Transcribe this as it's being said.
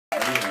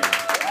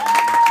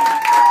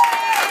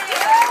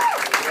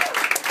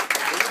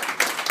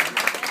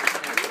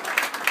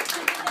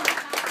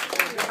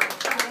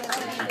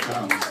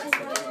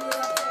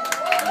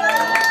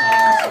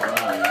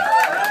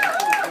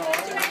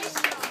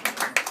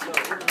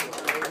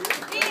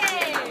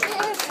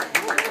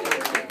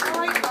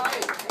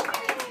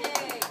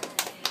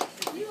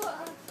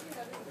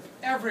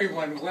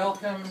everyone,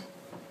 welcome.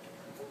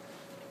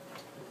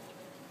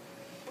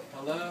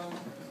 Hello,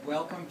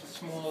 welcome to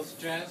Small's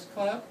Jazz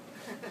Club.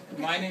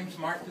 My name's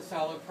Mark de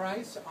Solla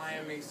Price. I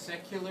am a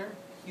secular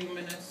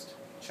humanist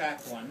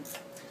chaplain,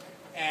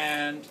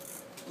 and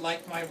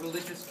like my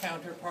religious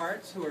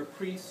counterparts who are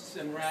priests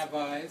and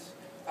rabbis,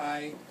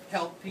 I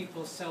help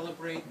people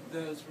celebrate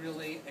those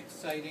really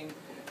exciting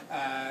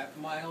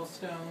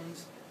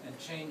milestones and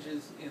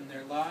changes in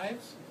their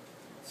lives.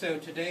 So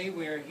today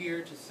we are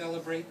here to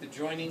celebrate the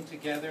joining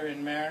together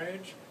in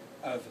marriage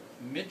of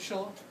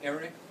Mitchell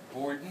Eric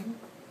Borden.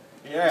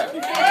 Yeah.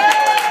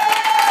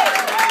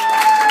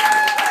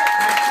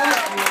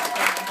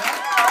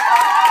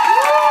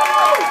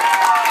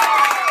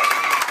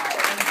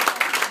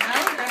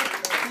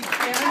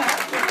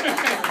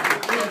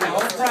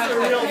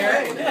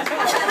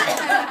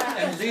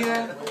 And Rie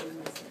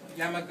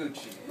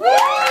Yamaguchi.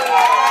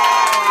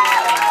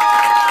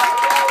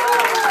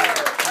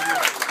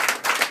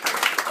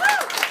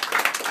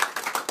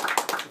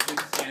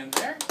 Stand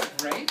there.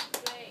 Great.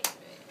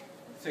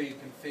 So you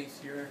can face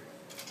your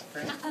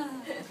friend.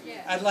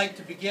 I'd like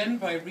to begin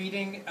by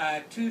reading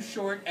two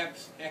short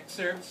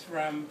excerpts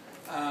from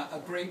a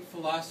great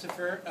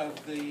philosopher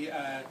of the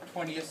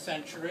 20th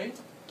century,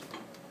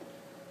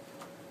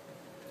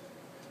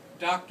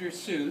 Dr.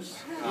 Seuss.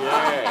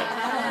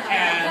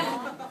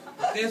 And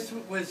this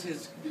was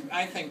his,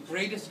 I think,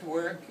 greatest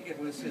work. It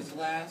was his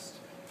last,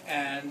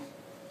 and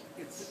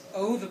it's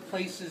Oh, the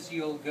Places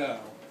You'll Go.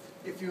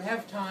 If you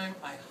have time,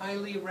 I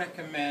highly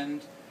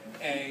recommend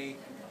a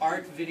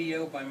art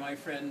video by my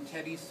friend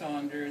Teddy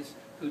Saunders,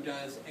 who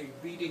does a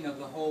reading of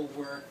the whole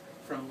work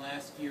from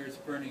last year's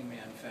Burning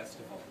Man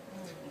Festival.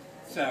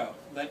 So,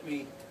 let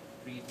me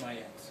read my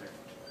excerpt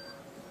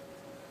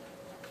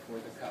for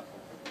the couple.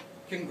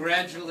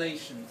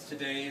 Congratulations,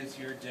 today is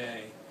your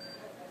day.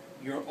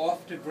 You're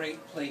off to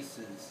great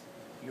places.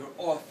 You're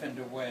off and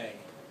away.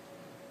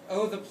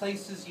 Oh, the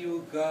places you'll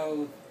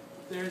go,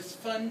 there's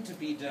fun to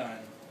be done.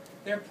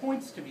 There are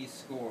points to be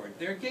scored.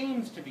 There are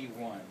games to be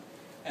won.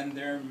 And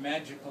there are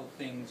magical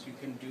things you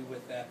can do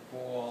with that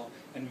ball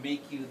and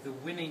make you the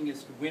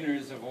winningest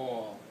winners of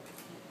all.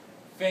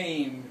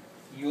 Fame,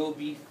 you'll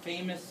be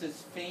famous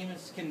as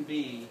famous can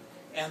be,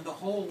 and the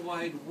whole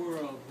wide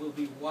world will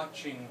be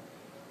watching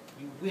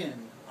you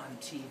win on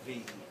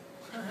TV.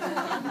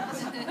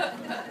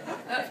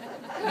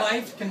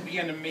 Life can be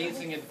an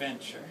amazing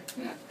adventure.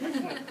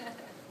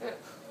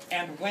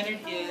 And when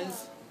it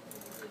is,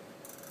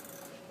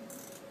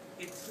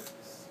 it's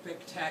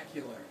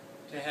spectacular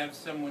to have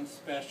someone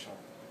special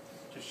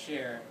to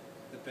share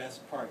the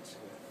best parts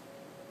with.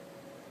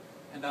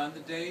 And on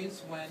the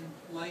days when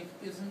life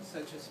isn't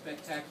such a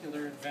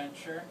spectacular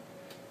adventure,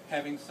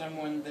 having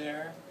someone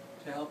there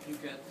to help you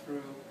get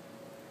through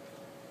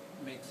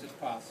makes it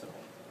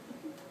possible.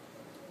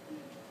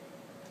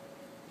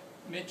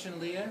 Mitch and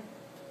Leah,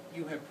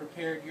 you have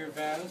prepared your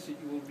vows that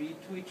you will read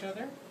to each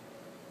other.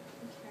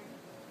 Okay.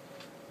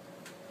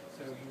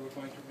 So you were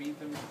going to read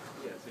them?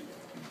 Yes.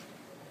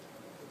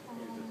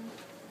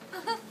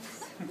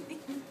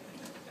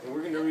 And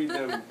we're going to read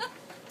them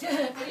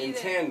in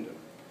tandem.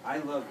 I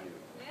love you.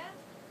 Yeah?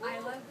 I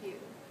love you.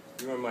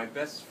 You are my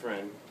best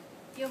friend.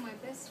 You're my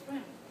best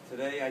friend.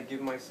 Today I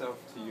give myself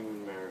to you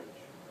in marriage.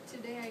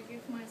 Today I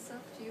give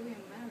myself to you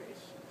in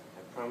marriage.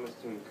 I promise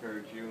to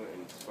encourage you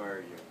and inspire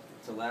you,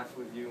 to laugh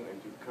with you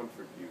and to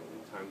comfort you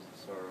in times of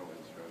sorrow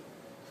and struggle.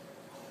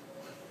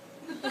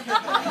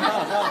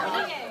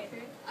 Okay.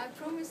 I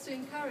promise to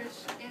encourage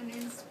and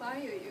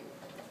inspire you,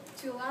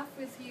 to laugh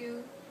with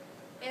you,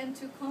 and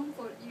to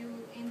comfort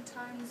you in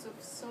times of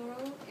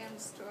sorrow and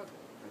struggle.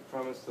 I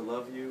promise to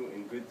love you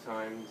in good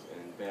times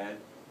and in bad,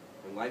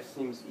 when life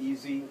seems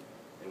easy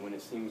and when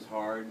it seems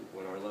hard,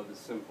 when our love is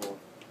simple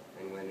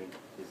and when it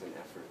is an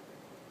effort.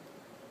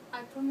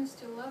 I promise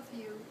to love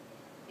you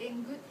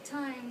in good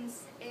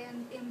times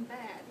and in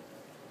bad,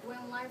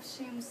 when life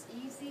seems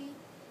easy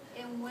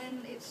and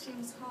when it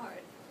seems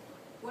hard,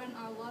 when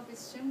our love is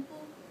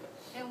simple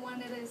and when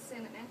it is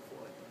an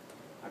effort.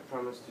 I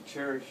promise to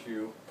cherish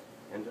you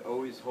and to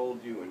always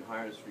hold you in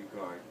highest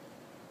regard.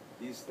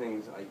 These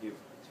things I give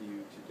to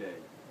you today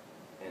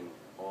and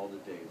all the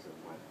days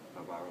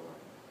of our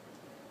life.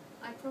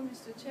 I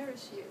promise to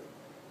cherish you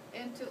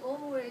and to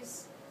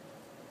always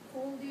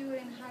hold you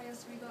in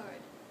highest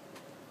regard.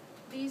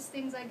 These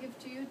things I give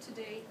to you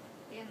today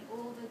and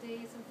all the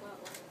days of our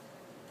life.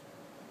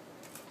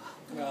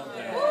 Well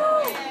done.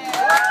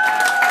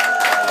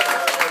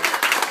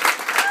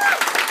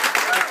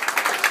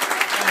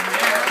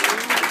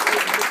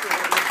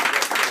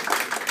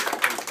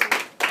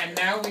 And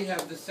now we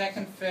have the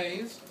second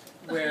phase,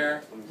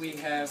 where we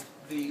have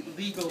the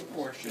legal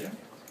portion,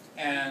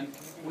 and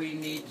we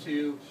need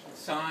to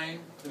sign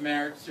the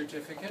marriage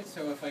certificate.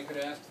 So if I could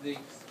ask the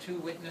two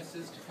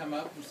witnesses to come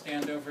up and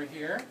stand over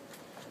here.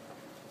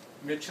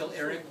 Mitchell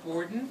Eric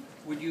Borden,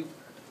 would you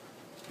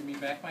give me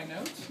back my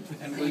notes?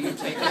 And will you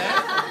take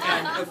that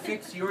and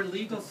affix your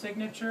legal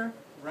signature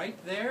right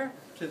there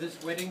to this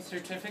wedding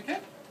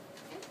certificate?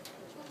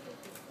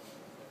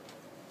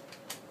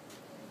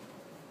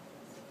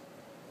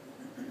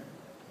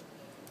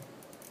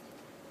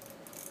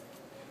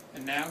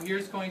 And now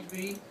here's going to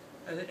be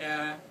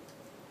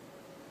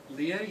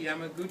Rie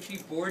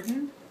Yamaguchi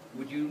Borden.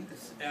 Would you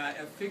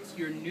affix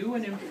your new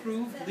and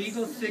improved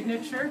legal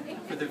signature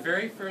for the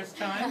very first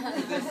time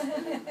to this?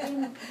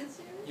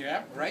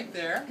 Yeah, right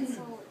there.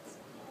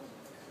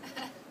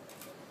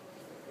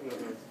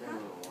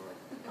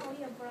 Oh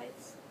yeah, bright.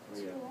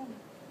 Too long.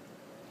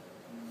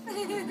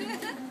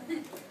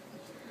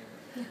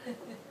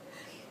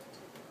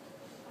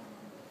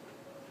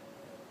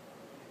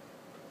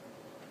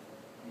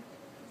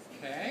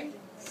 Okay.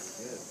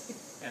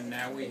 And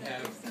now we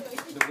have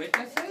the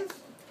witnesses.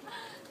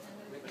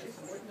 Witness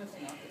and witness,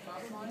 not the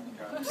top line.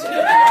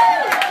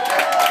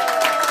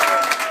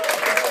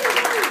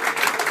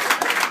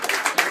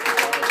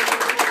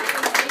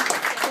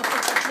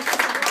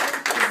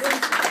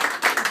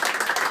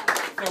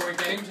 So we're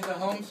getting to the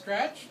home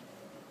stretch.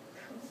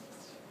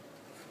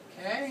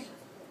 Okay.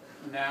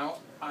 Now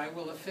I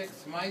will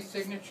affix my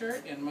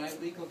signature in my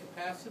legal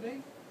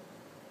capacity.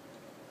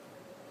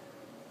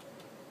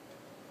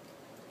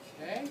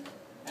 Okay.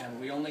 And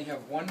we only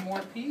have one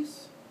more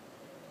piece.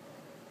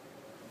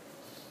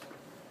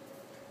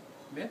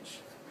 Mitch?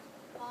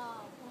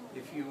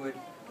 If you would,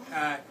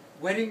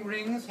 wedding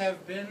rings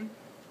have been,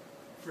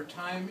 for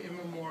time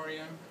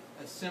immemorial,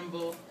 a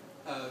symbol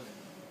of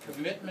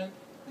commitment,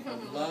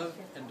 of love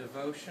and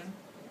devotion.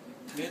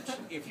 Mitch,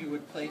 if you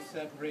would place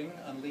that ring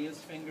on Leah's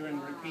finger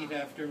and repeat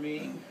after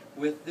me.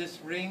 With this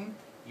ring,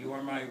 you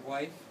are my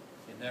wife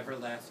in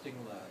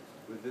everlasting love.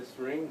 With this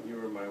ring, you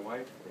are my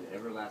wife in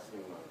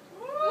everlasting love.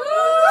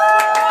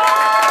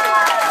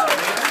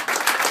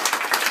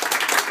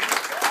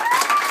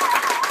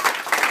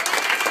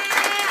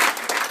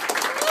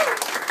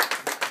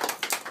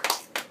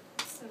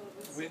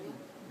 With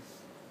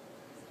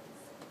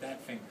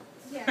that finger.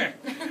 Yeah.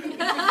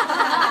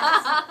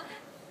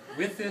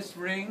 With this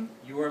ring,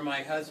 you are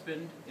my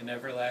husband in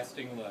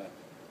everlasting love.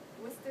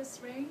 With this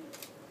ring,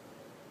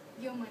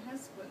 you're my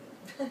husband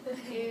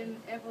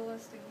in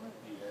everlasting love.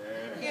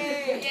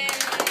 Yeah.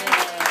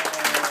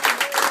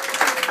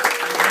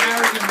 Now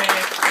you may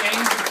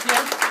exchange a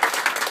kiss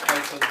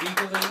as a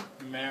legally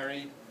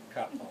married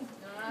couple.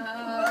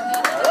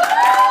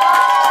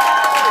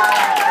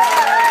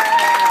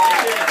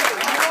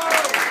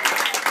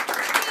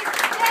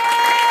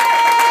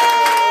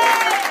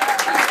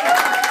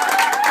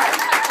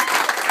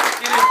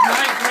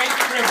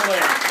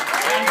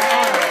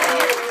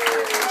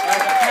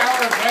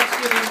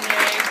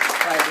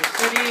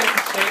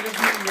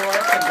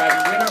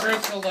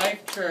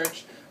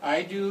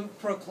 I do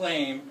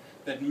proclaim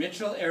that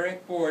Mitchell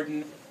Eric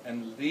Borden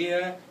and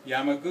Rie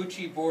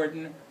Yamaguchi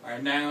Borden are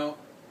now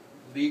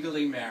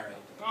legally married.